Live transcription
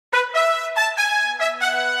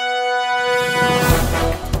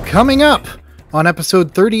Coming up on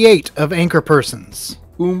episode 38 of Anchorpersons.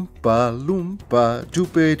 Oompa Loompa,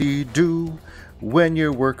 doopity-do. When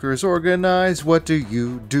your workers organize, what do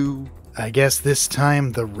you do? I guess this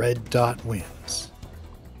time the red dot wins.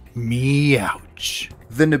 Meee-Ouch.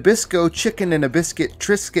 The Nabisco chicken and a biscuit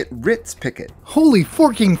Triscuit Ritz picket. Holy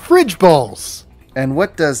forking fridge balls! And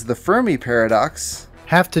what does the Fermi Paradox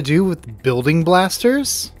have to do with building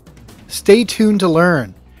blasters? Stay tuned to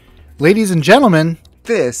learn. Ladies and gentlemen,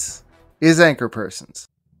 this is Anchorpersons.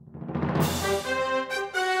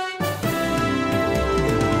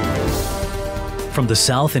 From the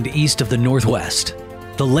south and east of the Northwest,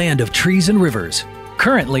 the land of trees and rivers,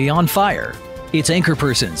 currently on fire, it's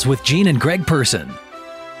Anchorpersons with Gene and Greg Person.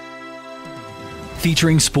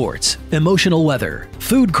 Featuring sports, emotional weather,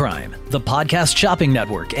 food crime, the podcast shopping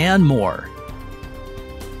network, and more.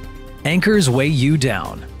 Anchors weigh you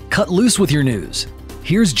down. Cut loose with your news.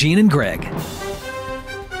 Here's Gene and Greg.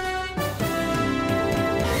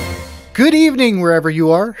 Good evening wherever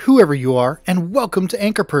you are, whoever you are, and welcome to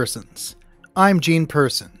Anchorpersons. I'm Gene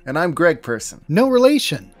Person. And I'm Greg Person. No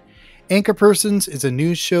relation. Anchorpersons is a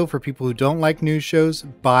news show for people who don't like news shows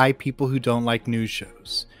by people who don't like news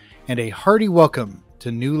shows. And a hearty welcome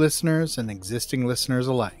to new listeners and existing listeners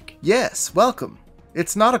alike. Yes, welcome.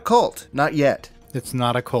 It's not a cult. Not yet. It's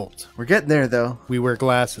not a cult. We're getting there, though. We wear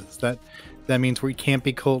glasses. That means we can't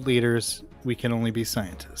be cult leaders. We can only be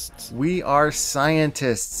scientists. We are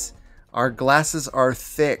scientists. Our glasses are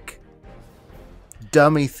thick.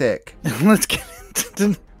 Dummy thick. Let's get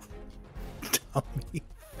into dummy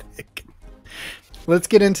thick. Let's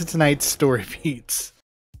get into tonight's story beats.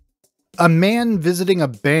 A man visiting a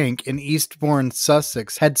bank in Eastbourne,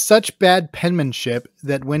 Sussex, had such bad penmanship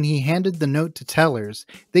that when he handed the note to tellers,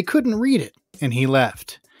 they couldn't read it, and he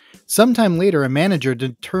left. Sometime later, a manager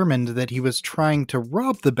determined that he was trying to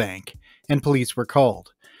rob the bank, and police were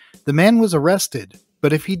called. The man was arrested,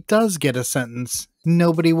 but if he does get a sentence,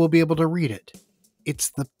 nobody will be able to read it. It's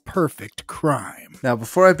the perfect crime. Now,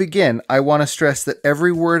 before I begin, I want to stress that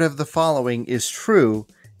every word of the following is true,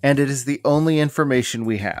 and it is the only information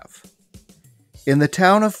we have. In the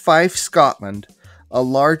town of Fife, Scotland, a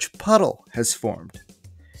large puddle has formed.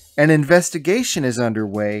 An investigation is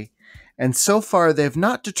underway, and so far they've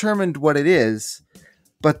not determined what it is,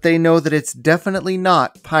 but they know that it's definitely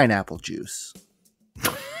not pineapple juice.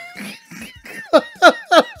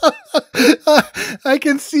 I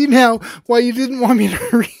can see now why you didn't want me to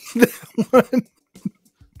read that one.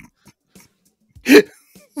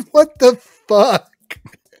 What the fuck?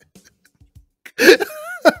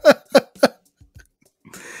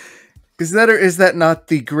 Is that or is that not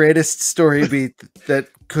the greatest story beat that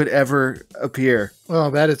could ever appear?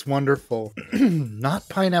 Oh, that is wonderful. Not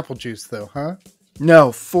pineapple juice, though, huh?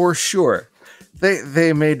 No, for sure.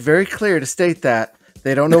 They made very clear to state that.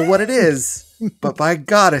 They don't know what it is, but by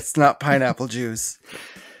God, it's not pineapple juice.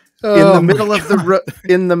 In the middle of the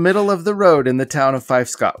road in the town of Fife,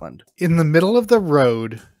 Scotland. In the middle of the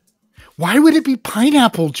road? Why would it be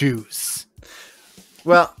pineapple juice?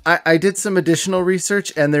 Well, I did some additional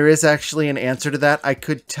research, and there is actually an answer to that. I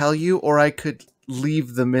could tell you, or I could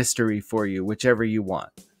leave the mystery for you, whichever you want.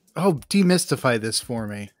 Oh, demystify this for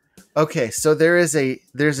me. Okay, so there's a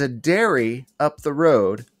dairy up the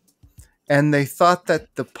road, and they thought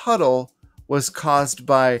that the puddle was caused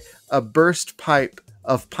by a burst pipe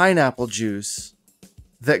of pineapple juice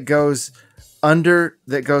that goes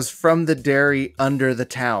from the dairy under the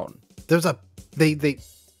town. There's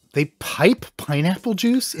they pipe pineapple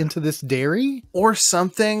juice into this dairy? Or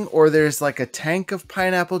something, or there's like a tank of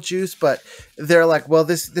pineapple juice, but they're like, well,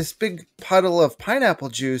 this big puddle of pineapple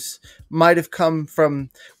juice might have come from,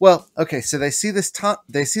 well, okay, so they see this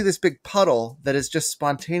big puddle that is just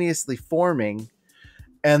spontaneously forming,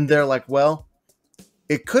 and they're like, well,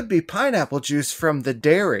 it could be pineapple juice from the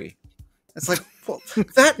dairy. It's like, well,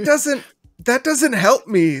 that doesn't help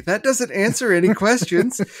me. That doesn't answer any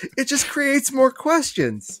questions. It just creates more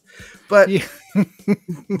questions. But yeah.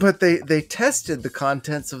 But they tested the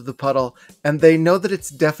contents of the puddle, and they know that it's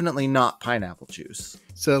definitely not pineapple juice.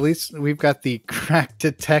 So at least we've got the crack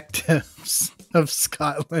detectives of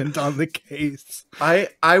Scotland on the case.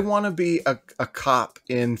 I want to be a cop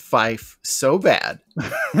in Fife so bad.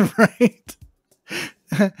 Right?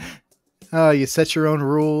 Oh, you set your own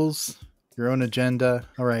rules, your own agenda.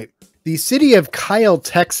 All right. The city of Kyle,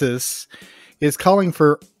 Texas is calling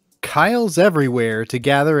for Kyles everywhere to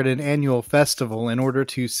gather at an annual festival in order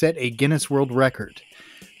to set a Guinness World Record.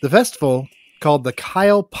 The festival, called the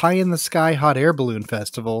Kyle Pie in the Sky Hot Air Balloon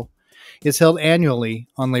Festival, is held annually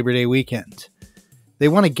on Labor Day weekend. They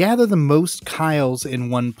want to gather the most Kyles in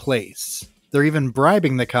one place. They're even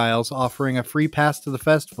bribing the Kyles, offering a free pass to the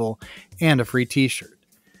festival and a free t-shirt.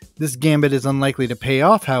 This gambit is unlikely to pay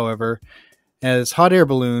off, however, as hot air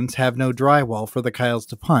balloons have no drywall for the Kyles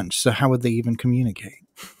to punch, so how would they even communicate?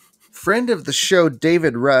 Friend of the show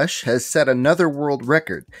David Rush has set another world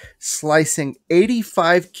record, slicing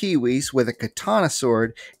 85 kiwis with a katana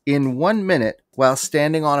sword in 1 minute while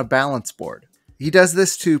standing on a balance board. He does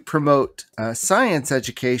this to promote science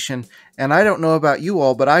education, and I don't know about you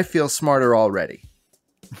all, but I feel smarter already.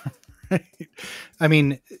 I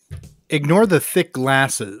mean, ignore the thick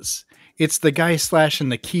glasses. It's the guy slashing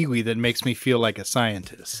the kiwi that makes me feel like a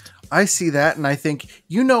scientist. I see that and I think,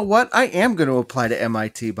 you know what? I am going to apply to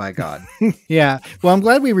MIT, by God. Yeah. Well, I'm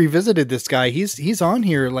glad we revisited this guy. He's on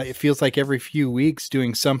here, like, it feels like every few weeks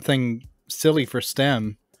doing something silly for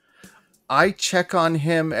STEM. I check on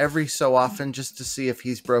him every so often just to see if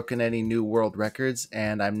he's broken any new world records,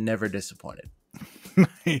 and I'm never disappointed.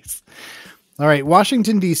 Nice. All right.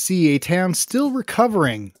 Washington, D.C., a town still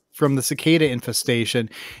recovering from the cicada infestation,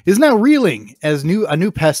 is now reeling as a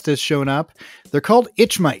new pest has shown up. They're called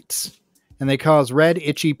itch mites, and they cause red,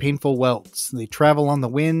 itchy, painful welts. They travel on the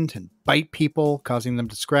wind and bite people, causing them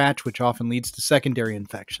to scratch, which often leads to secondary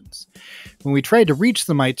infections. When we tried to reach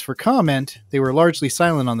the mites for comment, they were largely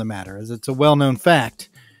silent on the matter, as it's a well-known fact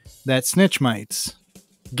that snitch mites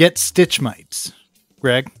get stitch mites.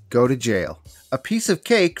 Greg? Go to jail. A piece of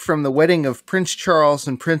cake from the wedding of Prince Charles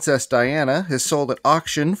and Princess Diana is sold at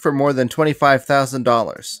auction for more than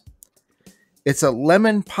 $25,000. It's a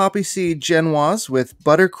lemon poppy seed genoise with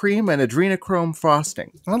buttercream and adrenochrome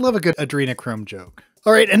frosting. I love a good adrenochrome joke.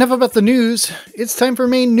 All right, enough about the news. It's time for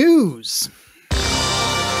main news.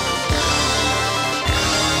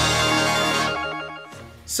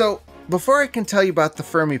 So, before I can tell you about the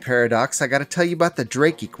Fermi Paradox, I got to tell you about the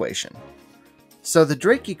Drake equation. So, the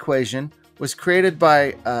Drake equation was created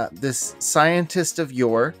by this scientist of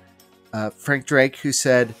yore, Frank Drake, who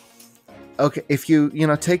said, okay, if you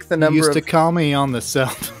take the number You used to call me on the cell.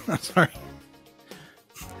 Sorry.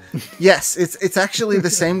 Yes, it's actually the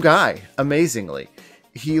same guy, amazingly.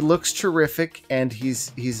 He looks terrific, and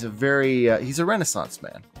he's a Renaissance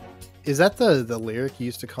man. Is that the lyric you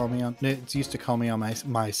used to call me on? It's used to call me on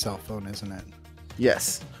my cell phone, isn't it?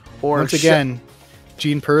 Yes. Or once again,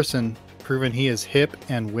 Gene Person proven he is hip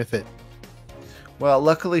and with it. Well,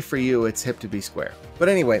 luckily for you, it's hip to be square. But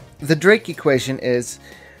anyway, the Drake equation is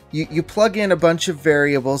you plug in a bunch of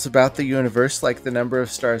variables about the universe, like the number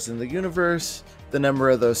of stars in the universe, the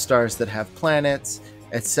number of those stars that have planets,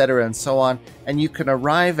 etc., and so on, and you can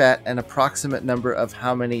arrive at an approximate number of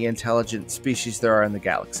how many intelligent species there are in the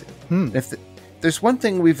galaxy. If there's one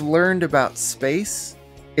thing we've learned about space,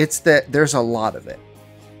 it's that there's a lot of it.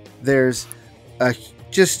 There's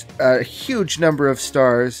just a huge number of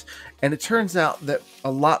stars, and it turns out that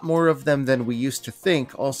a lot more of them than we used to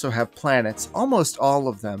think also have planets, almost all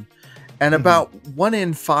of them. And about 1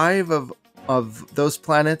 in 5 of those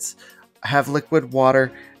planets have liquid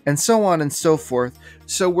water, and so on and so forth.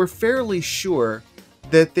 So we're fairly sure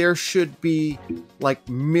that there should be like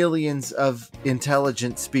millions of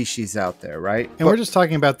intelligent species out there, right? And we're just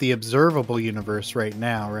talking about the observable universe right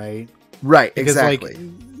now, right? Right, because, exactly.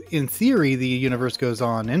 Like, in theory, the universe goes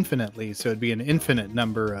on infinitely, so it'd be an infinite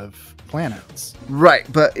number of planets.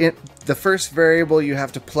 Right, but the first variable you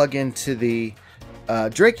have to plug into the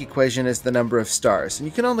Drake equation is the number of stars, and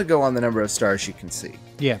you can only go on the number of stars you can see.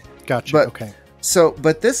 Yeah, gotcha. But, okay.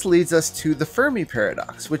 But this leads us to the Fermi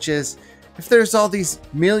Paradox, which is, if there's all these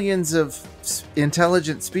millions of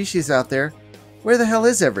intelligent species out there, where the hell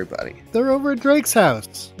is everybody? They're over at Drake's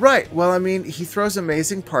house. Right. Well, I mean, he throws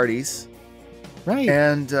amazing parties. Right.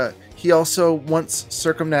 And he also once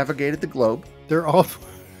circumnavigated the globe. They're all...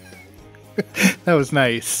 That was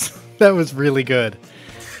nice. That was really good.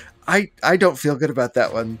 I don't feel good about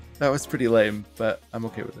that one. That was pretty lame, but I'm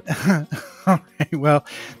okay with it. All right, well,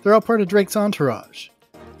 they're all part of Drake's entourage.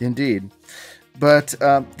 Indeed. But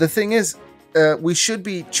the thing is, we should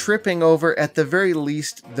be tripping over, at the very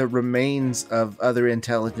least, the remains of other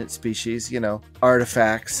intelligent species,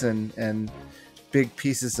 artifacts and big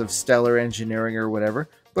pieces of stellar engineering or whatever.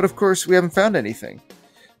 But of course, we haven't found anything.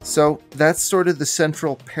 So that's sort of the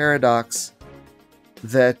central paradox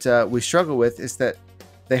that we struggle with, is that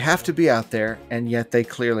they have to be out there, and yet they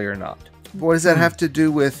clearly are not. What does that have to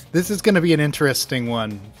do with... This is going to be an interesting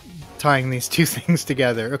one, tying these two things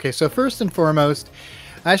together. Okay, so first and foremost,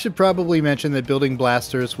 I should probably mention that building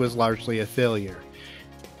blasters was largely a failure.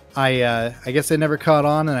 I guess I never caught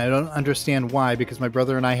on, and I don't understand why, because my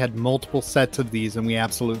brother and I had multiple sets of these, and we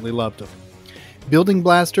absolutely loved them. Building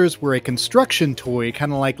blasters were a construction toy,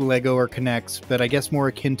 kind of like Lego or K'NEX, but I guess more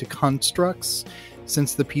akin to constructs,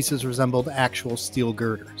 since the pieces resembled actual steel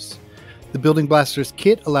girders. The Building Blasters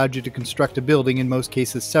kit allowed you to construct a building, in most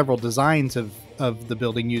cases several designs of the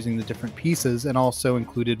building using the different pieces, and also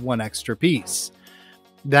included one extra piece.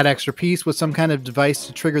 That extra piece was some kind of device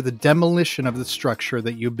to trigger the demolition of the structure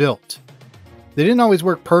that you built. They didn't always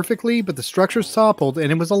work perfectly, but the structures toppled, and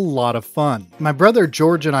it was a lot of fun. My brother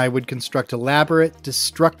George and I would construct elaborate,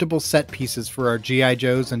 destructible set pieces for our G.I.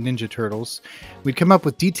 Joes and Ninja Turtles. We'd come up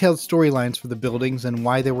with detailed storylines for the buildings and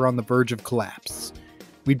why they were on the verge of collapse.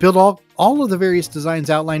 We'd build all of the various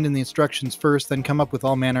designs outlined in the instructions first, then come up with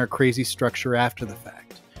all manner of crazy structure after the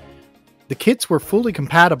fact. The kits were fully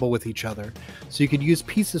compatible with each other, so you could use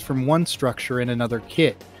pieces from one structure in another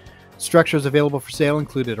kit. Structures available for sale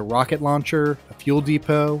included a rocket launcher, a fuel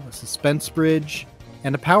depot, a suspense bridge,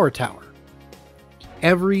 and a power tower.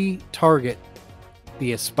 Every target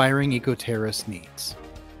the aspiring eco-terrorist needs.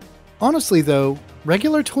 Honestly though,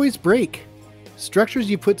 regular toys break. Structures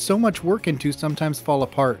you put so much work into sometimes fall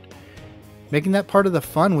apart. Making that part of the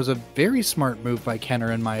fun was a very smart move by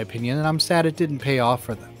Kenner in my opinion, and I'm sad it didn't pay off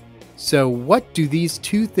for them. So what do these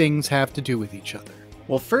two things have to do with each other?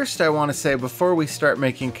 Well, first I want to say, before we start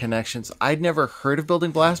making connections, I'd never heard of Building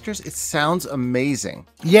Blasters. It sounds amazing.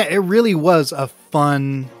 Yeah, it really was a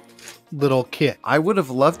fun little kit. I would have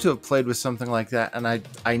loved to have played with something like that, and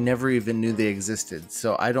I never even knew they existed.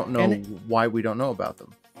 So I don't know why we don't know about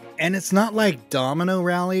them. And it's not like Domino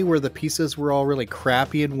Rally where the pieces were all really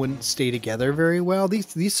crappy and wouldn't stay together very well.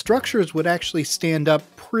 These structures would actually stand up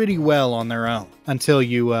pretty well on their own until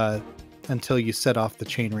you set off the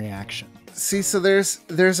chain reaction. See, so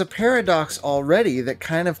there's a paradox already that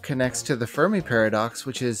kind of connects to the Fermi Paradox,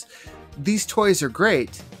 which is these toys are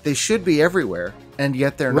great. They should be everywhere, and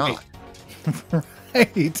yet they're not.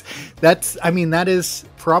 Right. That is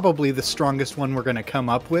probably the strongest one we're going to come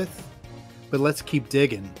up with. But let's keep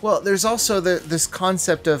digging. Well, there's also this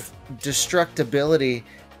concept of destructibility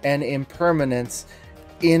and impermanence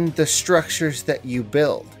in the structures that you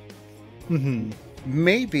build. Mm-hmm.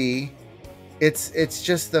 Maybe it's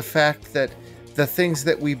just the fact that the things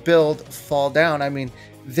that we build fall down. I mean,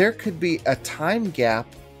 there could be a time gap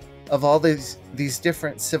of all these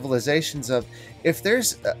different civilizations. Of if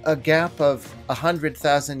there's a gap of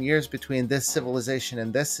 100,000 years between this civilization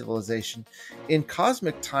and this civilization, in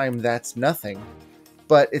cosmic time that's nothing,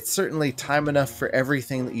 but it's certainly time enough for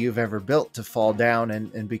everything that you've ever built to fall down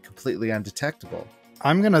and be completely undetectable.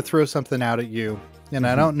 I'm gonna throw something out at you, and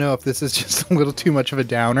I don't know if this is just a little too much of a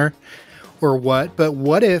downer or what, but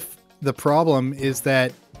what if the problem is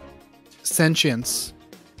that sentience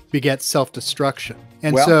begets self-destruction?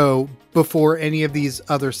 And so before any of these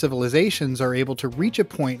other civilizations are able to reach a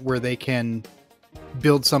point where they can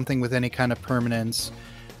build something with any kind of permanence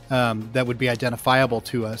that would be identifiable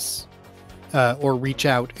to us, or reach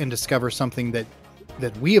out and discover something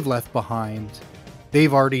that we have left behind,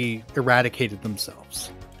 they've already eradicated themselves.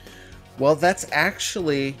 Well, that's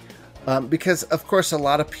actually because, of course, a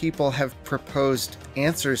lot of people have proposed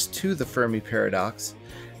answers to the Fermi Paradox,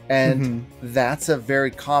 and that's a very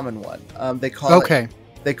common one. They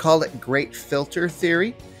call it Great Filter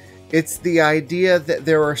Theory. It's the idea that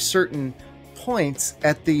there are certain points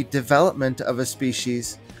at the development of a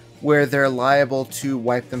species where they're liable to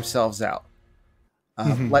wipe themselves out.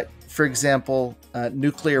 Like, for example,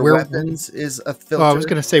 nuclear weapons is a filter. I was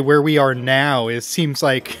going to say where we are now seems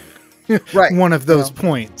like one of those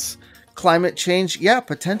points. Climate change, yeah,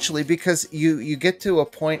 potentially, because you get to a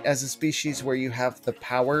point as a species where you have the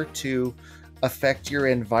power to affect your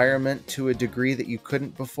environment to a degree that you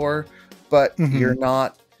couldn't before, but you're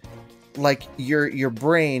not, like, your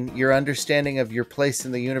brain, your understanding of your place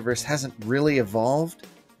in the universe hasn't really evolved.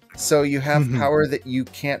 So you have power that you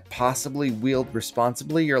can't possibly wield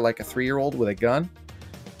responsibly. You're like a 3-year-old with a gun.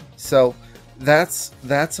 So that's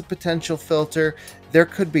a potential filter. There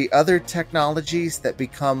could be other technologies that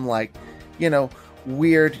become like,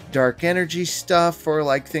 weird dark energy stuff, or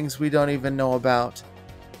like things we don't even know about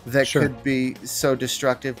that could be so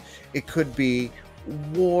destructive. It could be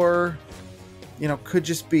war, could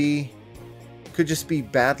just be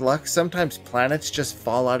bad luck. Sometimes planets just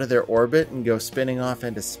fall out of their orbit and go spinning off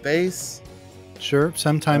into space. Sure.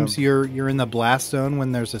 Sometimes you're in the blast zone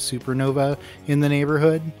when there's a supernova in the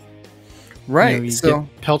neighborhood. Right. You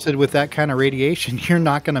get pelted with that kind of radiation, you're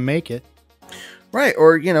not going to make it. Right.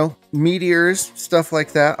 Or, meteors, stuff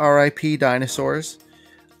like that. RIP dinosaurs.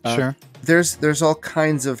 Sure. There's all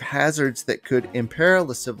kinds of hazards that could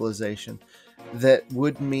imperil a civilization that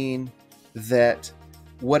would mean that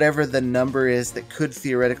whatever the number is that could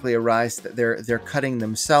theoretically arise, that they're cutting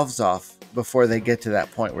themselves off before they get to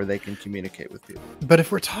that point where they can communicate with people. But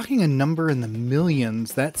if we're talking a number in the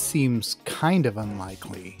millions, that seems kind of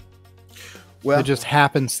unlikely. Well, that just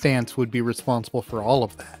happenstance would be responsible for all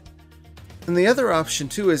of that. And the other option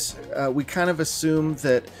too is we kind of assume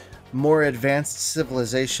that more advanced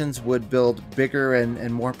civilizations would build bigger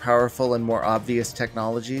and more powerful and more obvious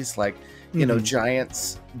technologies, like giant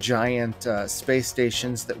space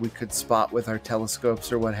stations that we could spot with our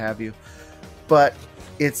telescopes or what have you. But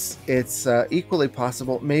it's equally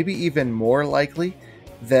possible, maybe even more likely,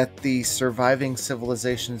 that the surviving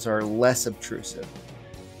civilizations are less obtrusive.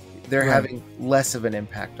 They're having less of an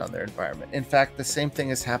impact on their environment. In fact, the same thing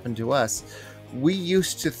has happened to us. We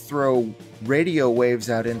used to throw radio waves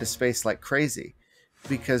out into space like crazy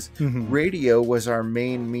because radio was our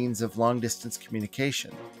main means of long distance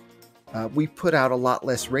communication. We put out a lot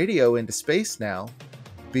less radio into space now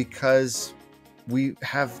because we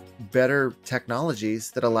have better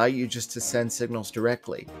technologies that allow you just to send signals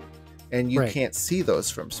directly, and you can't see those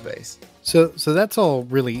from space. So that's all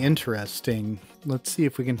really interesting. Let's see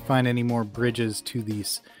if we can find any more bridges to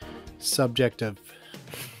these subject of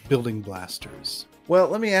building blasters. Well,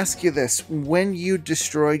 let me ask you this. When you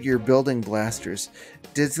destroyed your building blasters,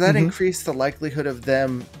 does that increase the likelihood of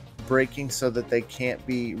them breaking so that they can't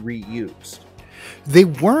be reused? They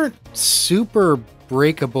weren't super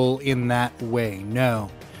breakable in that way, no.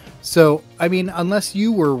 So, I mean, unless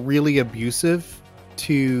you were really abusive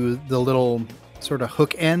to the little sort of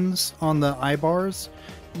hook ends on the eye bars,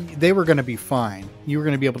 they were going to be fine. You were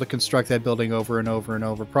going to be able to construct that building over and over and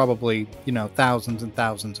over, probably, thousands and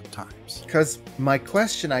thousands of times. Because my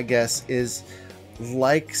question, I guess, is,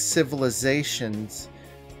 like civilizations,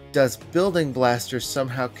 does building blasters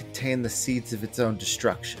somehow contain the seeds of its own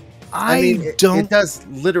destruction? I mean, it does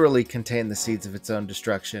literally contain the seeds of its own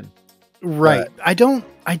destruction. Right. I don't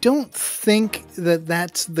think that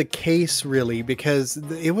that's the case, really, because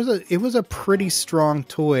it was a pretty strong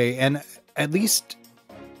toy, and at least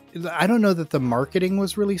I don't know that the marketing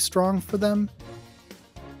was really strong for them.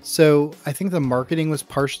 So I think the marketing was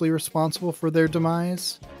partially responsible for their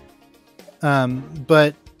demise.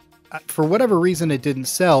 But for whatever reason, it didn't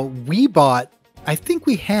sell. I think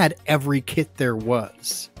we had every kit there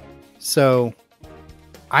was. So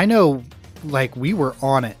I know, we were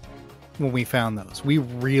on it when we found those. We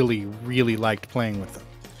really, really liked playing with them.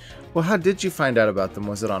 Well, how did you find out about them?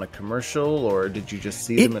 Was it on a commercial, or did you just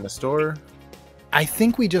see them in a store? I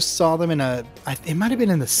think we just saw them it might have been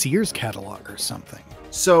in the Sears catalog or something.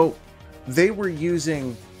 So they were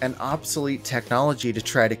using an obsolete technology to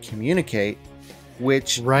try to communicate,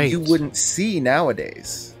 which you wouldn't see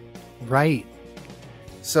nowadays. Right.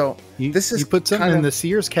 So you put something in the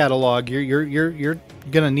Sears catalog, you're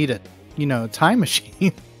gonna need a time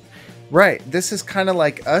machine. Right. This is kind of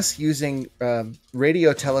like us using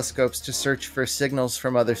radio telescopes to search for signals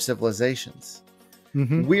from other civilizations.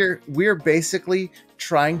 We're basically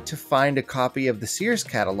trying to find a copy of the Sears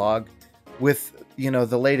catalog with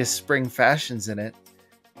the latest spring fashions in it,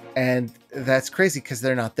 and that's crazy because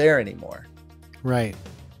they're not there anymore. Right.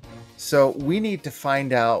 So we need to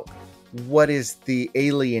find out what is the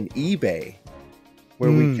alien eBay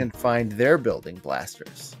where we can find their building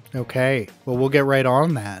blasters. Okay. Well, we'll get right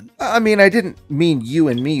on that. I mean, I didn't mean you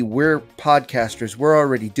and me. We're podcasters. We're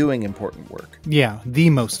already doing important work. Yeah, the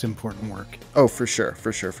most important work. Oh, for sure.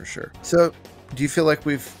 So, do you feel like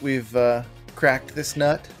we've cracked this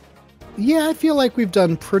nut? Yeah, I feel like we've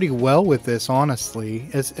done pretty well with this, honestly.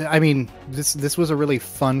 This was a really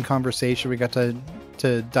fun conversation. We got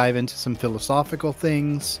to dive into some philosophical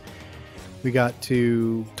things. We got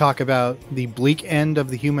to talk about the bleak end of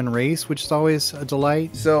the human race, which is always a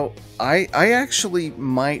delight. So I actually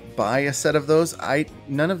might buy a set of those.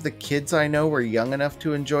 None of the kids I know were young enough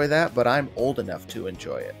to enjoy that, but I'm old enough to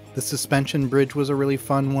enjoy it. The suspension bridge was a really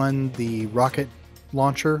fun one. The rocket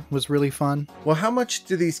launcher was really fun. Well, how much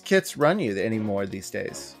do these kits run you anymore these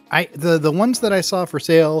days? The ones that I saw for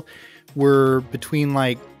sale were between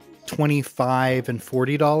 $25 and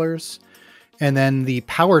 $40. And then the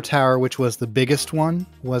power tower, which was the biggest one,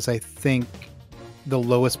 was, I think, the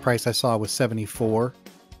lowest price I saw was $74.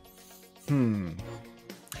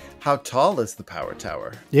 How tall is the power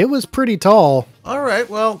tower? It was pretty tall. All right,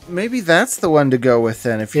 well, maybe that's the one to go with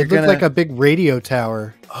then. If it looked like a big radio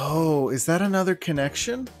tower. Oh, is that another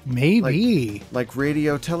connection? Maybe. Like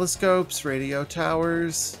radio telescopes, radio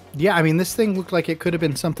towers? Yeah, I mean, this thing looked like it could have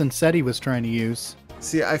been something SETI was trying to use.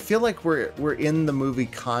 See, I feel like we're in the movie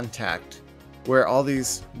Contact, where all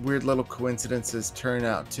these weird little coincidences turn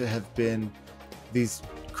out to have been these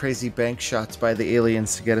crazy bank shots by the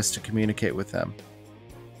aliens to get us to communicate with them.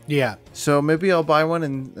 Yeah. So maybe I'll buy one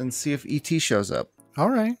and see if ET shows up.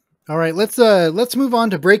 All right. All right, let's move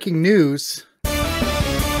on to breaking news. A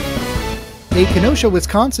Kenosha,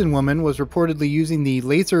 Wisconsin woman was reportedly using the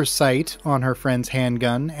laser sight on her friend's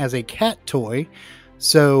handgun as a cat toy.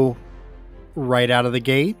 So, right out of the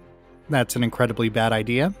gate, that's an incredibly bad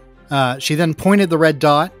idea. She then pointed the red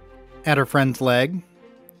dot at her friend's leg,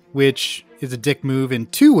 which is a dick move in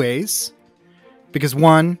two ways. Because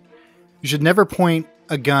one, you should never point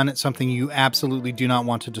a gun at something you absolutely do not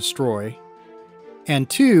want to destroy. And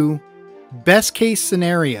two, best case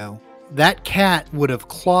scenario, that cat would have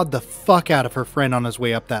clawed the fuck out of her friend on his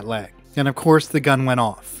way up that leg. And of course, the gun went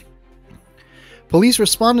off. Police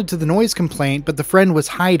responded to the noise complaint, but the friend was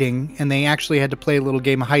hiding, and they actually had to play a little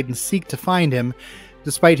game of hide and seek to find him,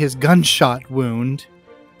 despite his gunshot wound,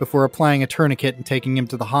 before applying a tourniquet and taking him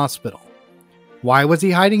to the hospital. Why was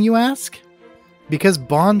he hiding, you ask? Because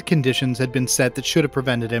bond conditions had been set that should have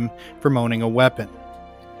prevented him from owning a weapon.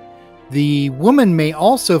 The woman may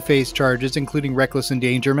also face charges including reckless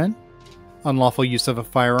endangerment, unlawful use of a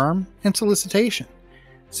firearm, and solicitation,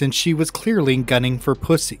 since she was clearly gunning for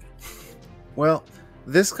pussy. Well,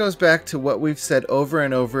 this goes back to what we've said over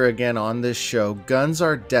and over again on this show. Guns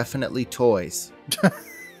are definitely toys.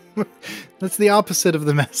 That's the opposite of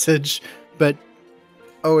the message, but...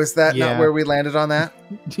 Oh, is that not where we landed on that?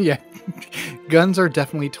 Yeah. Guns are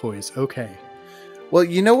definitely toys. Okay. Well,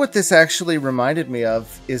 you know what this actually reminded me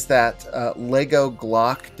of is that Lego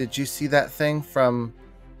Glock. Did you see that thing from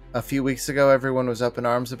a few weeks ago? Everyone was up in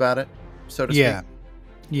arms about it, so to speak.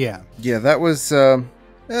 Yeah. That was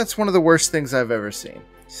that's one of the worst things I've ever seen.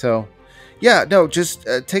 So, yeah, no, just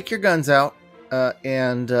take your guns out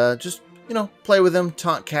and just play with them,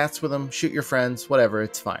 taunt cats with them, shoot your friends, whatever.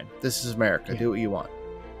 It's fine. This is America. Do what you want.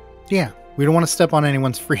 Yeah, we don't want to step on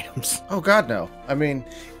anyone's freedoms. Oh God, no. I mean,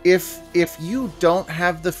 if you don't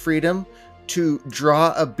have the freedom to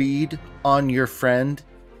draw a bead on your friend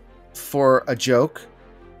for a joke,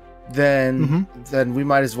 then we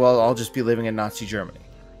might as well all just be living in Nazi Germany.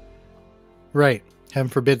 Right. Heaven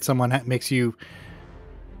forbid someone makes you,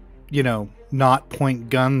 not point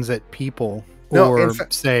guns at people or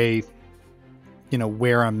say,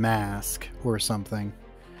 wear a mask or something.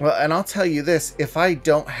 Well, and I'll tell you this, if I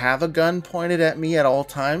don't have a gun pointed at me at all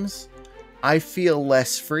times, I feel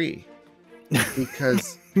less free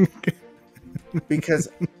because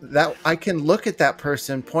that I can look at that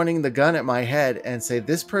person pointing the gun at my head and say,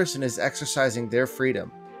 this person is exercising their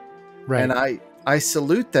freedom. Right. And I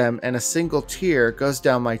salute them, and a single tear goes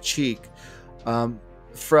down my cheek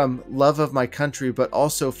from love of my country, but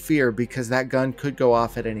also fear because that gun could go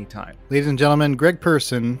off at any time. Ladies and gentlemen, Greg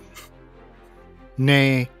Person,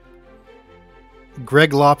 nay,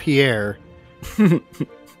 Greg LaPierre,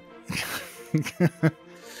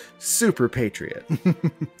 super patriot.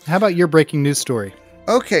 How about your breaking news story?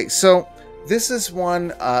 Okay, so this is one,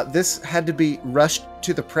 this had to be rushed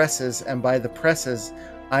to the presses, and by the presses,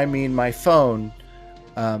 I mean my phone,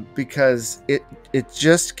 because it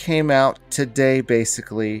just came out today,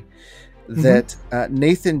 basically, that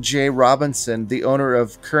Nathan J. Robinson, the owner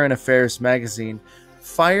of Current Affairs magazine,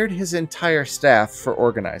 fired his entire staff for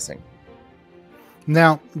organizing.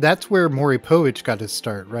 Now, that's where Maury Povich got his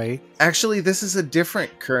start, right? Actually, this is a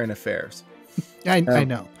different Current Affairs. I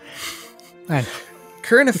know.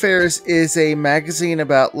 Current Affairs is a magazine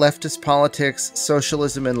about leftist politics,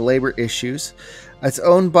 socialism, and labor issues. It's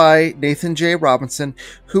owned by Nathan J. Robinson,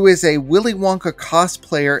 who is a Willy Wonka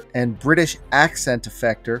cosplayer and British accent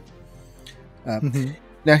effector.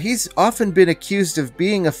 Now, he's often been accused of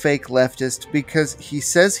being a fake leftist because he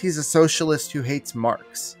says he's a socialist who hates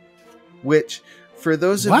Marx. Which, for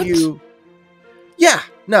those of you... Yeah,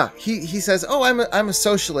 no, he says, oh, I'm a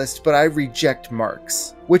socialist, but I reject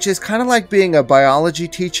Marx. Which is kind of like being a biology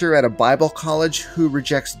teacher at a Bible college who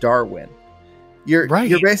rejects Darwin. You're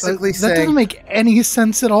basically saying... That doesn't make any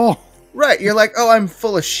sense at all. Right, you're like, oh, I'm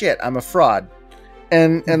full of shit, I'm a fraud.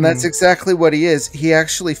 And that's exactly what he is. He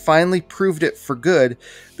actually finally proved it for good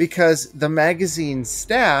because the magazine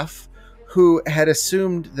staff, who had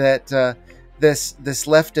assumed that this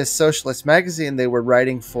leftist socialist magazine they were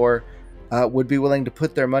writing for would be willing to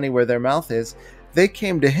put their money where their mouth is, they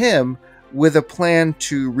came to him with a plan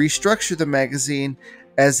to restructure the magazine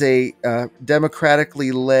as a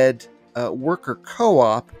democratically led worker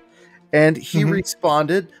co-op, and he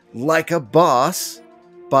responded like a boss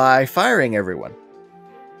by firing everyone.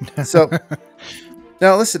 So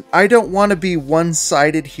now listen, I don't want to be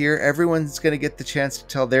one-sided here. Everyone's going to get the chance to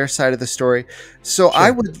tell their side of the story. So I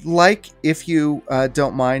would like, if you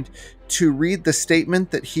don't mind, to read the statement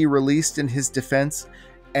that he released in his defense.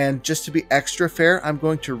 And just to be extra fair, I'm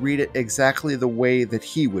going to read it exactly the way that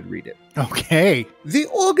he would read it. Okay. The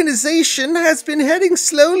organization has been heading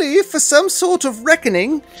slowly for some sort of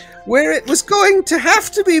reckoning where it was going to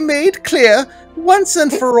have to be made clear once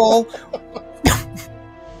and for all.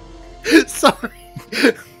 Sorry.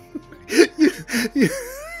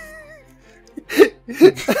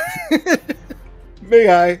 May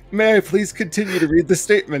I please continue to read the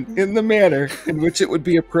statement in the manner in which it would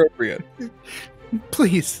be appropriate?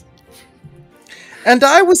 Please. And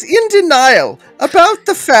I was in denial about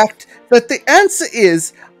the fact that the answer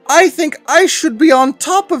is, I think I should be on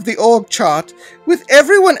top of the org chart with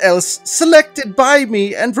everyone else selected by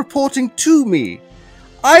me and reporting to me.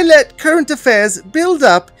 I let current affairs build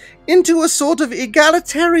up into a sort of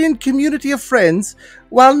egalitarian community of friends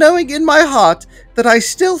while knowing in my heart that I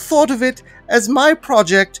still thought of it as my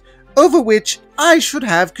project over which I should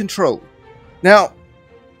have control. Now,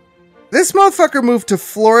 this motherfucker moved to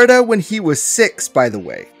Florida when he was 6, by the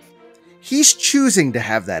way. He's choosing to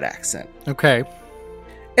have that accent. Okay.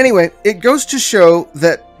 Anyway, it goes to show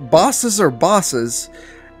that bosses are bosses,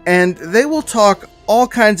 and they will talk all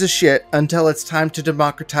kinds of shit until it's time to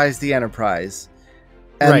democratize the enterprise.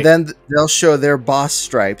 And then they'll show their boss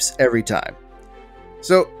stripes every time.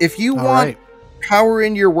 So if you want power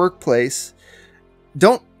in your workplace,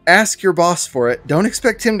 don't ask your boss for it. Don't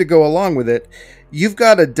expect him to go along with it. You've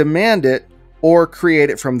got to demand it or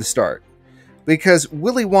create it from the start. Because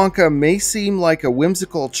Willy Wonka may seem like a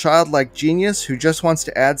whimsical, childlike genius who just wants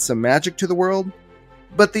to add some magic to the world,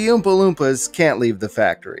 but the Oompa Loompas can't leave the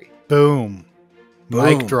factory. Boom.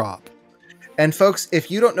 Mic drop. And folks,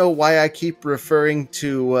 if you don't know why I keep referring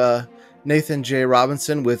to Nathan J.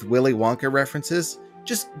 Robinson with Willy Wonka references,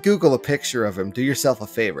 just Google a picture of him. Do yourself a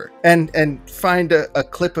favor. And find a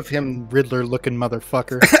clip of him. Riddler-looking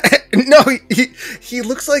motherfucker. No, he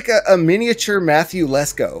looks like a miniature Matthew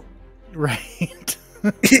Lesko. Right.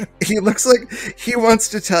 He looks like he wants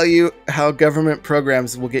to tell you how government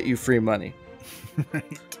programs will get you free money.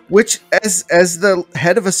 Right. Which, as the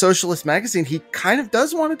head of a socialist magazine, he kind of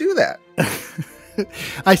does want to do that.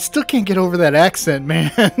 I still can't get over that accent,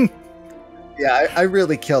 man. Yeah, I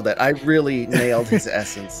really killed it. I really nailed his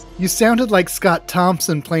essence. You sounded like Scott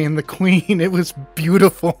Thompson playing the Queen. It was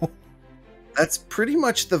beautiful. That's pretty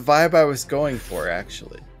much the vibe I was going for,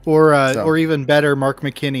 actually. Or even better, Mark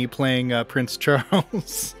McKinney playing Prince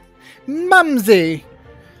Charles. Mumsy!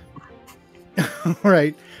 All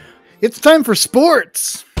right. It's time for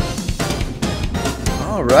sports!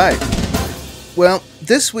 All right. Well,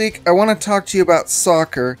 this week I want to talk to you about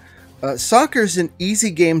soccer. Soccer's an easy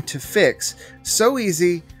game to fix. So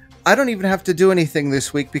easy, I don't even have to do anything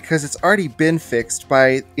this week because it's already been fixed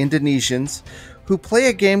by Indonesians who play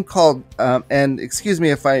a game called, and excuse me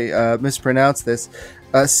if I mispronounce this,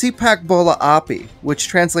 Sepak Bola Api, which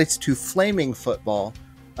translates to flaming football.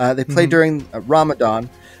 They play during Ramadan.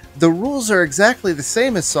 The rules are exactly the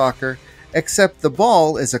same as soccer, except the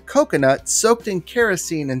ball is a coconut soaked in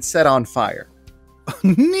kerosene and set on fire.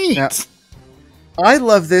 Neat! Now, I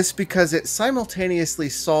love this because it simultaneously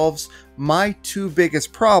solves my two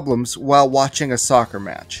biggest problems while watching a soccer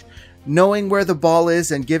match. Knowing where the ball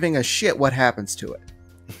is and giving a shit what happens to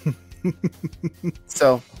it.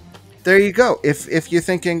 So, there you go. If you're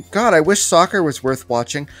thinking, God, I wish soccer was worth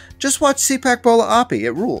watching, just watch Sepak Bola Api.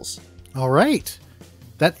 It rules. All right.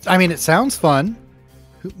 It sounds fun.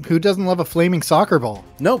 Who doesn't love a flaming soccer ball?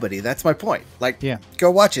 Nobody. That's my point.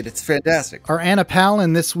 Go watch it. It's fantastic. Our Anna pal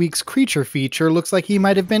in this week's creature feature looks like he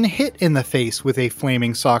might have been hit in the face with a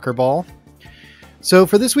flaming soccer ball. So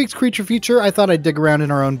for this week's creature feature, I thought I'd dig around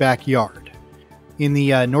in our own backyard. In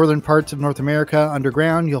the northern parts of North America,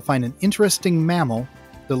 underground, you'll find an interesting mammal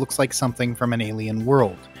that looks like something from an alien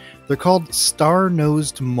world. They're called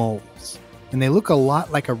star-nosed moles, and they look a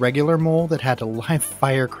lot like a regular mole that had a live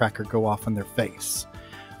firecracker go off on their face.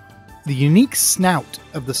 The unique snout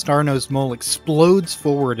of the star-nosed mole explodes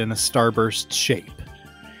forward in a starburst shape.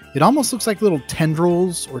 It almost looks like little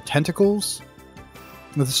tendrils or tentacles.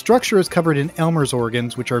 The structure is covered in Elmer's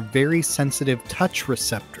organs, which are very sensitive touch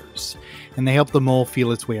receptors, and they help the mole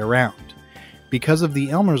feel its way around. Because of the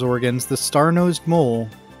Elmer's organs, the star-nosed mole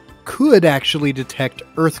could actually detect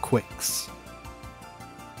earthquakes.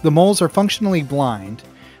 The moles are functionally blind,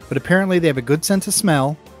 but apparently they have a good sense of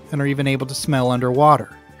smell and are even able to smell underwater.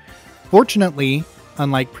 Fortunately,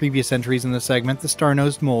 unlike previous entries in the segment, the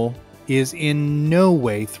star-nosed mole is in no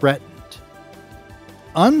way threatened.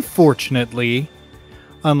 Unfortunately,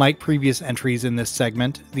 unlike previous entries in this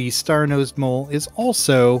segment, the star-nosed mole is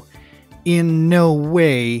also in no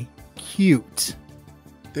way cute.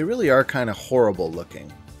 They really are kind of horrible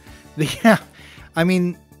looking. Yeah,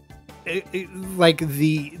 like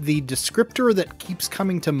the descriptor that keeps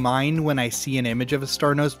coming to mind when I see an image of a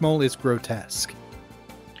star-nosed mole is grotesque.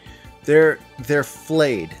 They're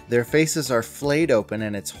flayed. Their faces are flayed open,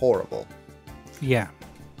 and it's horrible. Yeah.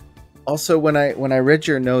 Also, when I read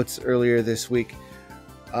your notes earlier this week,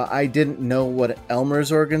 I didn't know what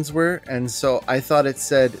Elmer's organs were, and so I thought it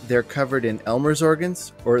said they're covered in Elmer's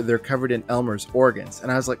organs, or they're covered in Elmer's organs.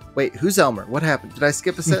 And I was like, wait, who's Elmer? What happened? Did I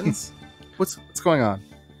skip a sentence? What's going on?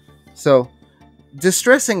 So,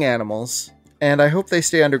 distressing animals, and I hope they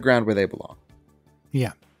stay underground where they belong.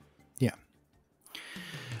 Yeah. Yeah.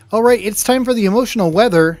 All right, it's time for the emotional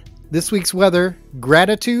weather. This week's weather: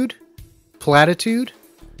 gratitude, platitude,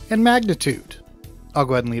 and magnitude. I'll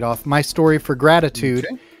go ahead and lead off. My story for gratitude.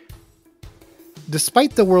 Okay.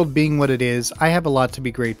 Despite the world being what it is, I have a lot to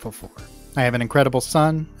be grateful for. I have an incredible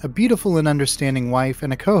son, a beautiful and understanding wife,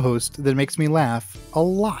 and a co-host that makes me laugh a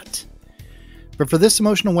lot. But for this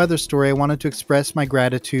emotional weather story, I wanted to express my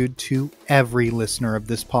gratitude to every listener of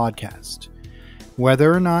this podcast.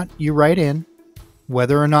 Whether or not you write in,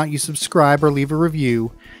 whether or not you subscribe or leave a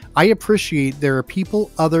review, I appreciate there are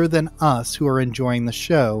people other than us who are enjoying the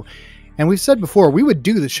show. And we've said before, we would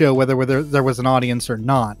do the show whether there was an audience or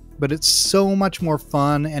not. But it's so much more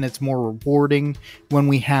fun and it's more rewarding when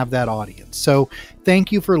we have that audience. So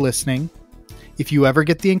thank you for listening. If you ever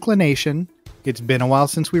get the inclination, it's been a while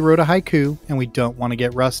since we wrote a haiku and we don't want to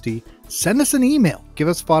get rusty, send us an email. Give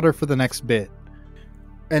us fodder for the next bit.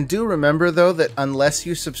 And do remember, though, that unless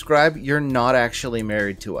you subscribe, you're not actually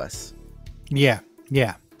married to us. Yeah.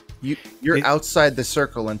 You're outside the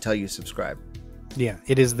circle until you subscribe. Yeah,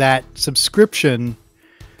 it is that subscription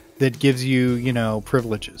that gives you,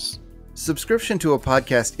 privileges. Subscription to a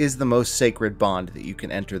podcast is the most sacred bond that you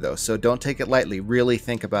can enter, though. So don't take it lightly. Really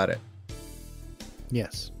think about it.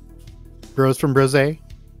 Yes. Bros from Brose,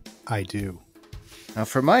 I do. Now,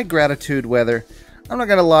 for my gratitude weather, I'm not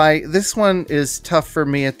going to lie. This one is tough for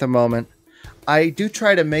me at the moment. I do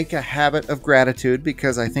try to make a habit of gratitude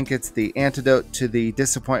because I think it's the antidote to the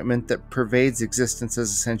disappointment that pervades existence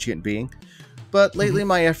as a sentient being. But lately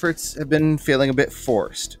my efforts have been feeling a bit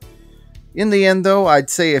forced. In the end, though, I'd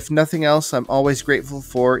say if nothing else, I'm always grateful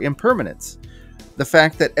for impermanence. The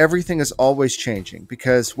fact that everything is always changing,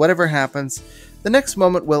 because whatever happens, the next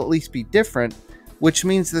moment will at least be different, which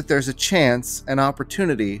means that there's a chance, an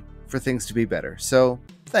opportunity for things to be better. So,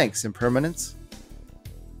 thanks, impermanence.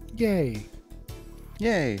 Yay.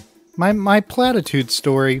 Yay. My platitude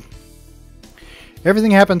story.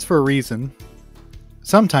 Everything happens for a reason.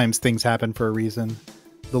 Sometimes things happen for a reason.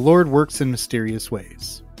 The Lord works in mysterious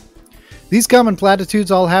ways. These common platitudes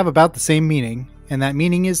all have about the same meaning, and that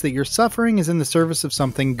meaning is that your suffering is in the service of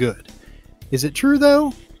something good. Is it true,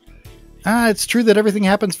 though? It's true that everything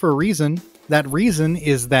happens for a reason. That reason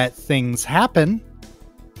is that things happen.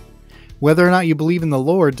 Whether or not you believe in the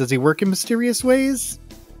Lord, does he work in mysterious ways?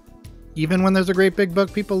 Even when there's a great big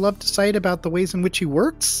book people love to cite about the ways in which he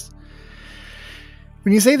works?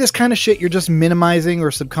 When you say this kind of shit, you're just minimizing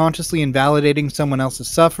or subconsciously invalidating someone else's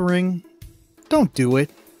suffering. Don't do it.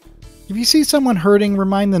 If you see someone hurting,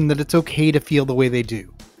 remind them that it's okay to feel the way they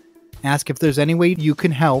do. Ask if there's any way you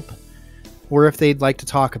can help, or if they'd like to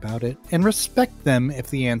talk about it, and respect them if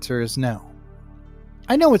the answer is no.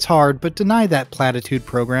 I know it's hard, but deny that platitude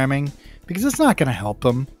programming, because it's not going to help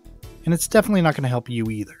them, and it's definitely not going to help you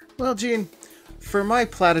either. Well, Gene, for my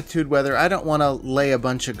platitude weather, I don't want to lay a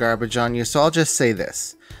bunch of garbage on you, so I'll just say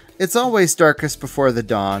this. It's always darkest before the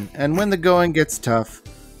dawn, and when the going gets tough,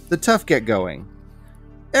 the tough get going.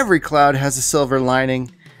 Every cloud has a silver lining,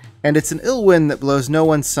 and it's an ill wind that blows no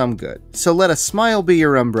one some good. So let a smile be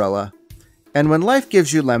your umbrella. And when life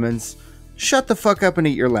gives you lemons, shut the fuck up and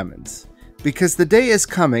eat your lemons. Because the day is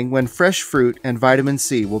coming when fresh fruit and vitamin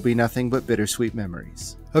C will be nothing but bittersweet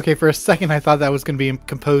memories. Okay, for a second I thought that was going to be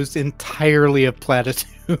composed entirely of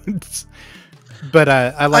platitudes. But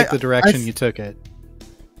I like the direction you took it.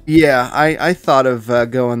 Yeah, I thought of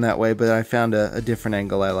going that way, but I found a different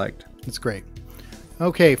angle I liked. It's great.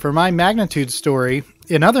 Okay, for my magnitude story,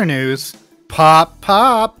 in other news, pop,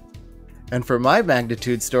 pop. And for my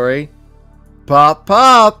magnitude story, pop,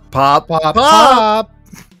 pop, pop, pop, pop.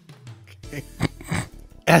 Okay.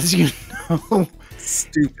 As you know...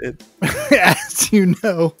 Stupid. As you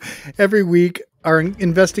know, every week, our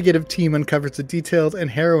investigative team uncovers a detailed and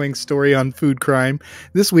harrowing story on food crime.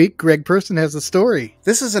 This week, Greg Person has a story.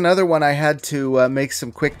 This is another one I had to make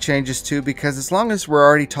some quick changes to because as long as we're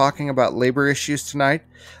already talking about labor issues tonight,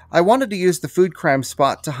 I wanted to use the food crime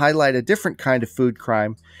spot to highlight a different kind of food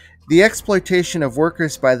crime, the exploitation of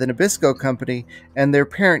workers by the Nabisco company and their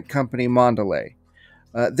parent company, Mondelez.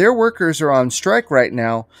 Their workers are on strike right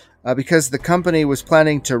now, because the company was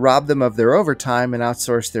planning to rob them of their overtime and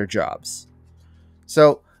outsource their jobs.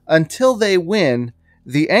 So, until they win,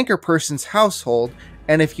 the Anchorpersons household,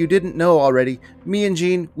 and if you didn't know already, me and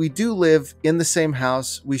Jean, we do live in the same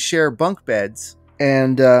house. We share bunk beds,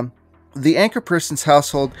 and the Anchorpersons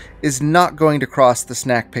household is not going to cross the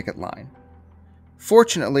snack picket line.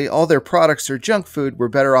 Fortunately, all their products are junk food we're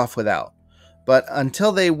better off without. But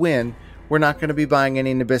until they win, we're not going to be buying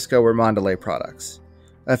any Nabisco or Mondelez products.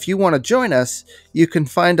 If you want to join us, you can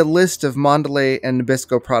find a list of Mondelez and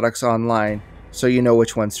Nabisco products online so you know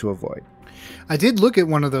which ones to avoid. I did look at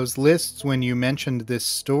one of those lists when you mentioned this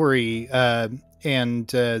story, and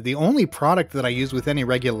the only product that I use with any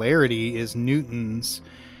regularity is Newton's.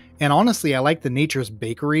 And honestly, I like the Nature's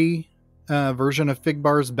Bakery version of Fig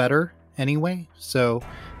Bars better anyway, so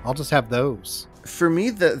I'll just have those. For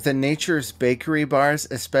me, the Nature's Bakery bars,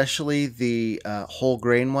 especially the whole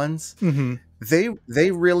grain ones,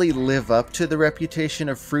 they really live up to the reputation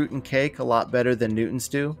of fruit and cake a lot better than Newton's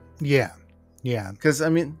do. Yeah. Because, I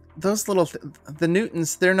mean, those little... the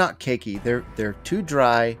Newtons, they're not cakey. They're too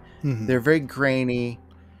dry. They're very grainy.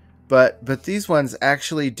 But these ones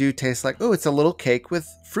actually do taste like, oh, it's a little cake with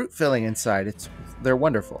fruit filling inside. They're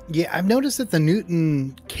wonderful. Yeah, I've noticed that the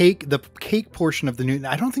Newton cake, the cake portion of the Newton,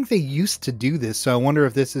 I don't think they used to do this. So I wonder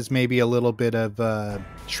if this is maybe a little bit of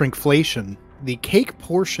shrinkflation. The cake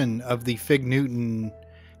portion of the Fig Newton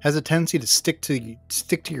has a tendency to stick to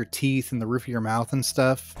your teeth and the roof of your mouth and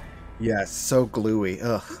stuff. Yeah, it's so gluey.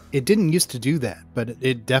 Ugh. It didn't used to do that, but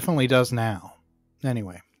it definitely does now.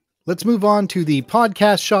 Anyway, let's move on to the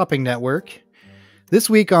Podcast Shopping Network. This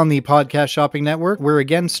week on the Podcast Shopping Network, we're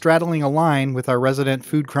again straddling a line with our resident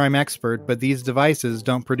food crime expert, but these devices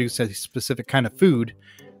don't produce a specific kind of food,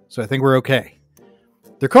 so I think we're okay.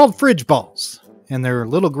 They're called fridge balls, and they're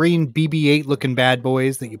little green BB-8 looking bad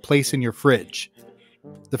boys that you place in your fridge.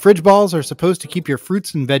 The fridge balls are supposed to keep your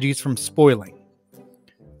fruits and veggies from spoiling.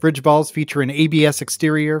 Fridge balls feature an ABS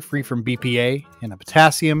exterior free from BPA and a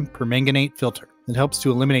potassium permanganate filter that helps to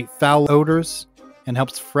eliminate foul odors and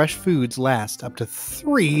helps fresh foods last up to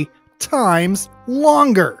 3 times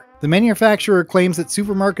longer. The manufacturer claims that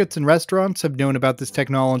supermarkets and restaurants have known about this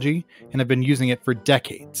technology and have been using it for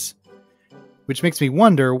decades. Which makes me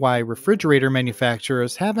wonder why refrigerator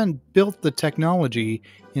manufacturers haven't built the technology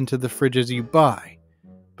into the fridges you buy.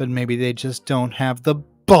 But maybe they just don't have the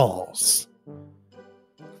balls.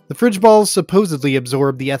 The fridge balls supposedly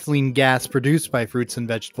absorb the ethylene gas produced by fruits and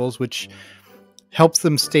vegetables, which helps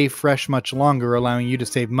them stay fresh much longer, allowing you to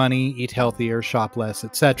save money, eat healthier, shop less,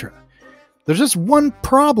 etc. There's just one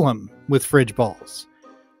problem with fridge balls.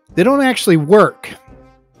 They don't actually work.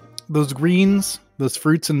 Those greens, those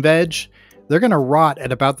fruits and veg, they're going to rot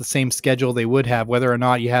at about the same schedule they would have, whether or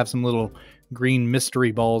not you have some little green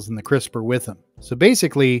mystery balls in the crisper with them. So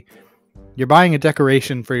basically, you're buying a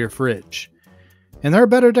decoration for your fridge. And there are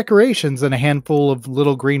better decorations than a handful of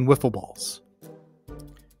little green wiffle balls.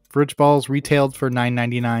 Fridge balls retailed for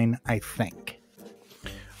 $9.99, I think.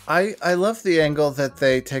 I love the angle that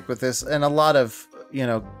they take with this, and a lot of,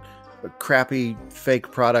 crappy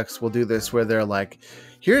fake products will do this where they're like,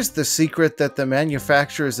 here's the secret that the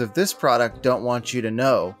manufacturers of this product don't want you to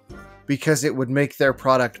know because it would make their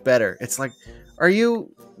product better. It's like, do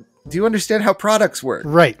you understand how products work?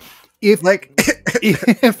 Right. If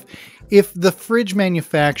the fridge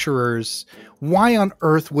manufacturers, why on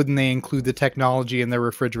earth wouldn't they include the technology in their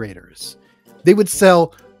refrigerators? They would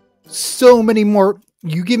sell so many more.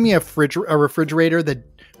 You give me a refrigerator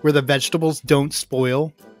where the vegetables don't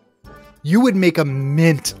spoil, you would make a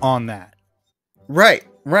mint on that. Right.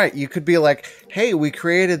 You could be like, hey, we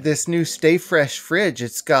created this new Stay Fresh fridge.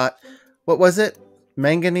 It's got, what was it?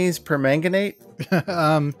 Manganese permanganate?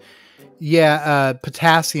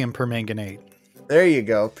 Potassium permanganate. There you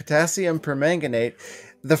go. Potassium permanganate.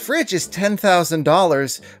 The fridge is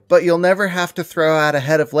 $10,000, but you'll never have to throw out a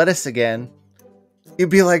head of lettuce again. You'd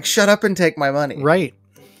be like, shut up and take my money. Right.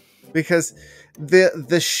 Because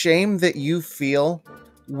the shame that you feel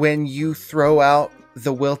when you throw out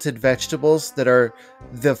the wilted vegetables that are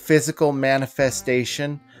the physical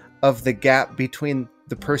manifestation of the gap between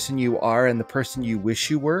the person you are and the person you wish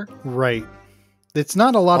you were. Right. There's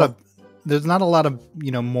not a lot of,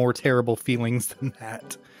 more terrible feelings than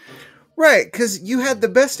that. Right, because you had the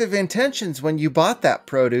best of intentions when you bought that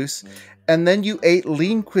produce, and then you ate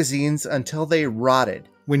lean cuisines until they rotted.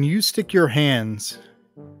 When you stick your hands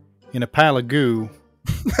in a pile of goo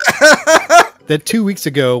that 2 weeks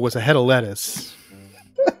ago was a head of lettuce.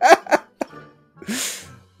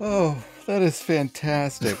 Oh, that is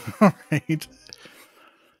fantastic. All right.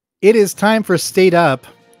 It is time for State Up,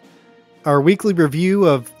 our weekly review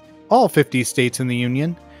of all 50 states in the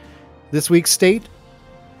Union. This week's state,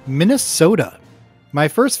 Minnesota. My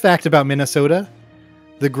first fact about Minnesota,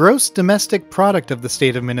 the gross domestic product of the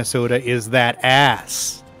state of Minnesota is that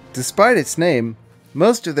ass. Despite its name,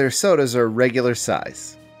 most of their sodas are regular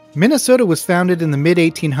size. Minnesota was founded in the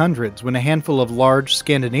mid-1800s when a handful of large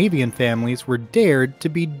Scandinavian families were dared to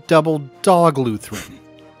be double dog Lutheran.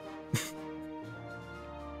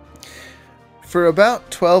 For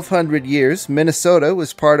about 1,200 years, Minnesota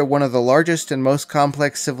was part of one of the largest and most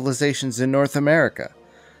complex civilizations in North America.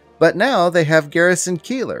 But now they have Garrison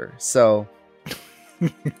Keillor, so...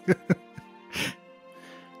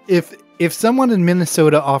 If someone in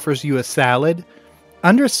Minnesota offers you a salad,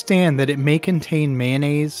 understand that it may contain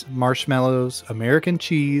mayonnaise, marshmallows, American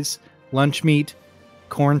cheese, lunch meat,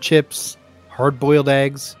 corn chips, hard-boiled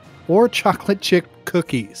eggs, or chocolate chip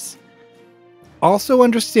cookies. Also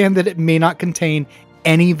understand that it may not contain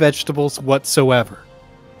any vegetables whatsoever.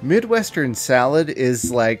 Midwestern salad is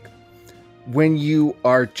like when you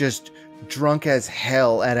are just drunk as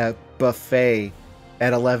hell at a buffet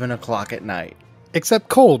at 11 o'clock at night. Except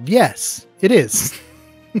cold, yes, it is.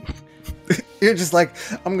 You're just like,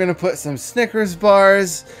 I'm going to put some Snickers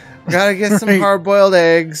bars, gotta get some hard-boiled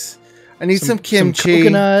eggs, I need some kimchi.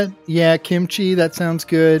 Some coconut, yeah, kimchi, that sounds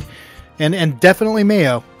good. And definitely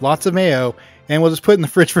mayo, lots of mayo. And we'll just put it in the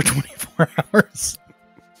fridge for 24 hours.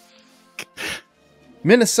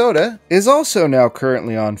 Minnesota is also now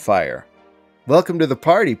currently on fire. Welcome to the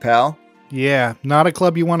party, pal. Yeah, not a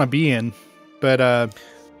club you want to be in, but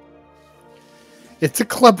it's a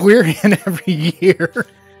club we're in every year.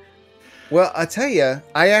 Well, I tell you,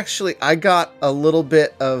 I got a little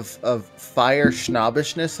bit of fire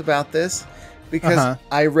snobbishness about this because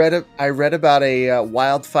I read about a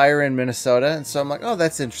wildfire in Minnesota, and so I'm like, oh,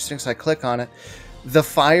 that's interesting. So I click on it. The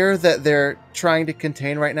fire that they're trying to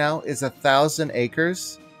contain right now is 1,000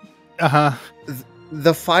 acres.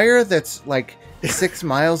 The fire that's like 6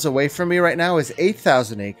 miles away from me right now is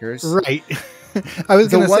 8,000 acres. Right. I was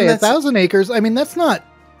going to say 1,000 acres. I mean, that's not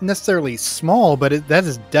necessarily small, but that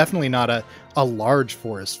is definitely not a large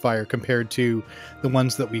forest fire compared to the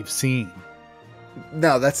ones that we've seen.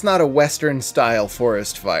 No, that's not a Western style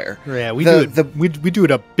forest fire. Yeah, we do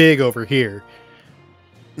it up big over here.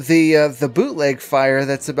 The bootleg fire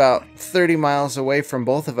that's about 30 miles away from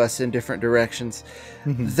both of us in different directions.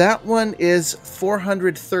 Mm-hmm. That one is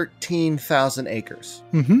 413,000 acres.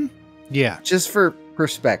 Mm-hmm. Yeah. Just for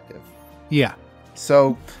perspective. Yeah.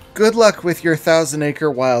 So good luck with your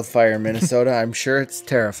 1,000-acre wildfire, Minnesota. I'm sure it's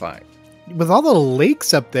terrifying. With all the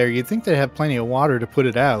lakes up there, you'd think they'd have plenty of water to put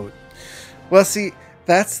it out. Well, see,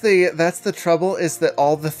 that's the trouble, is that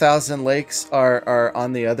all the 1,000 lakes are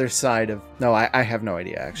on the other side of... No, I have no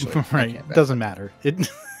idea, actually. Right. It doesn't matter.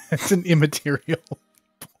 It's an immaterial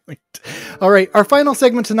point. All right. Our final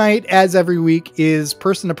segment tonight, as every week, is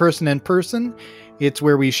Person to Person in Person. It's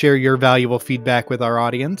where we share your valuable feedback with our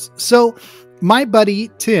audience. So my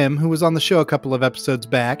buddy, Tim, who was on the show a couple of episodes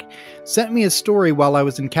back, sent me a story while I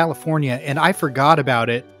was in California, and I forgot about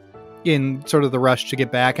it in sort of the rush to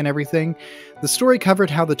get back and everything. The story covered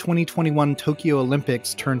how the 2021 Tokyo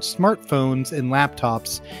Olympics turned smartphones and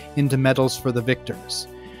laptops into medals for the victors.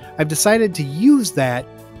 I've decided to use that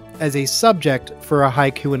as a subject for a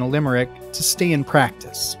haiku and a limerick to stay in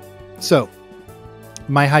practice. So,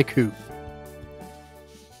 my haiku.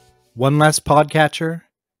 One less podcatcher,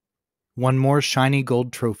 one more shiny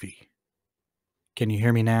gold trophy. Can you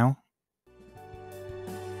hear me now?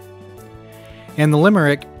 And the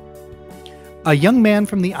limerick, a young man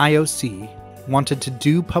from the IOC wanted to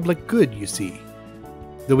do public good, you see.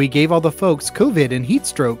 Though he gave all the folks COVID and heat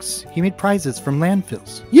strokes, he made prizes from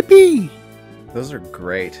landfills. Yippee! Those are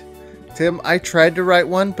great. Tim, I tried to write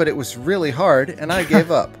one, but it was really hard, and I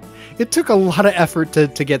gave up. It took a lot of effort to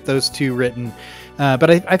get those two written,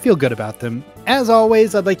 but I feel good about them. As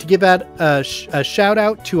always, I'd like to give out a shout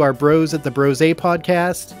out to our bros at the Bros A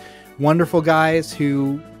podcast. Wonderful guys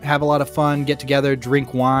who have a lot of fun, get together,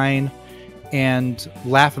 drink wine, and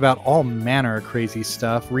laugh about all manner of crazy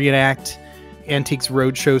stuff, reenact Antiques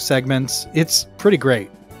Roadshow segments. It's pretty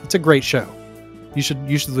great. It's a great show. You should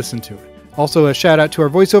listen to it. Also, a shout out to our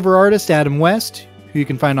voiceover artist, Adam West, who you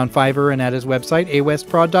can find on Fiverr and at his website,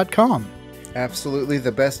 awestprod.com. Absolutely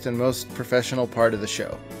the best and most professional part of the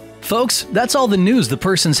show. Folks, that's all the news the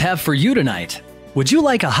persons have for you tonight. Would you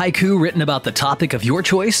like a haiku written about the topic of your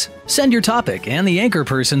choice? Send your topic, and the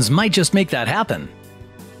Anchorpersons might just make that happen.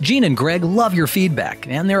 Gene and Greg love your feedback,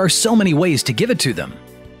 and there are so many ways to give it to them.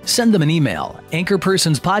 Send them an email,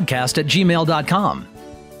 anchorpersonspodcast@gmail.com.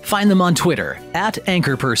 Find them on Twitter,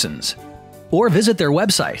 @Anchorpersons. Or visit their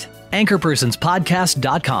website,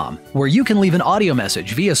 anchorpersonspodcast.com, where you can leave an audio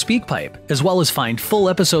message via SpeakPipe, as well as find full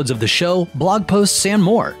episodes of the show, blog posts, and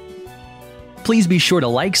more. Please be sure to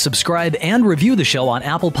like, subscribe, and review the show on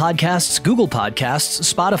Apple Podcasts, Google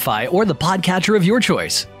Podcasts, Spotify, or the podcatcher of your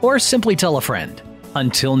choice, or simply tell a friend.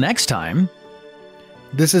 Until next time...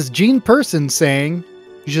 This is Gene Person saying,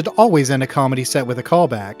 you should always end a comedy set with a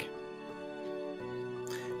callback.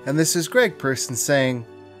 And this is Greg Person saying,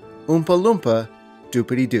 Oompa Loompa,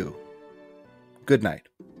 doopity-do. Good night.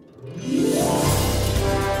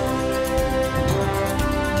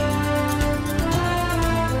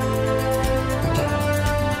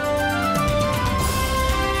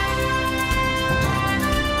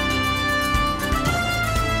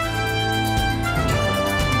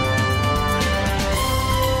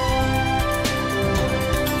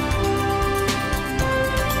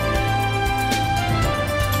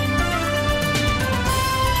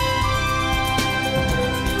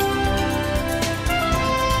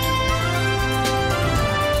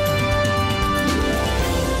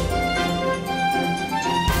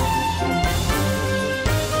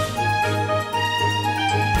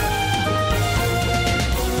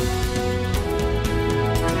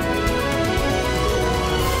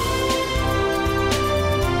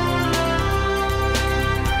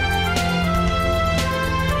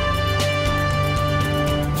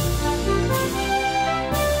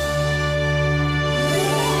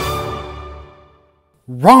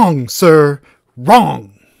 Wrong, sir.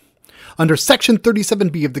 Wrong. Under Section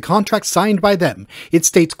 37B of the contract signed by them, it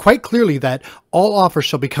states quite clearly that all offers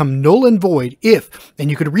shall become null and void if,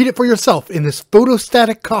 and you can read it for yourself in this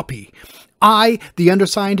photostatic copy, I, the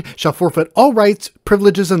undersigned, shall forfeit all rights,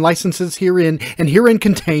 privileges, and licenses herein and herein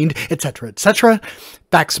contained, etc., etc.,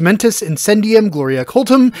 fax mentis incendium gloria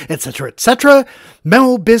cultum, etc., etc.,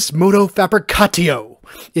 memo bis modo fabricatio.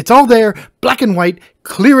 It's all there, black and white,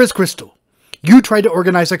 clear as crystal. You tried to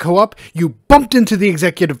organize a co-op, you bumped into the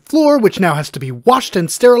executive floor, which now has to be washed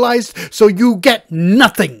and sterilized, so you get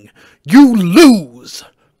nothing. You lose.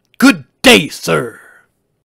 Good day, sir.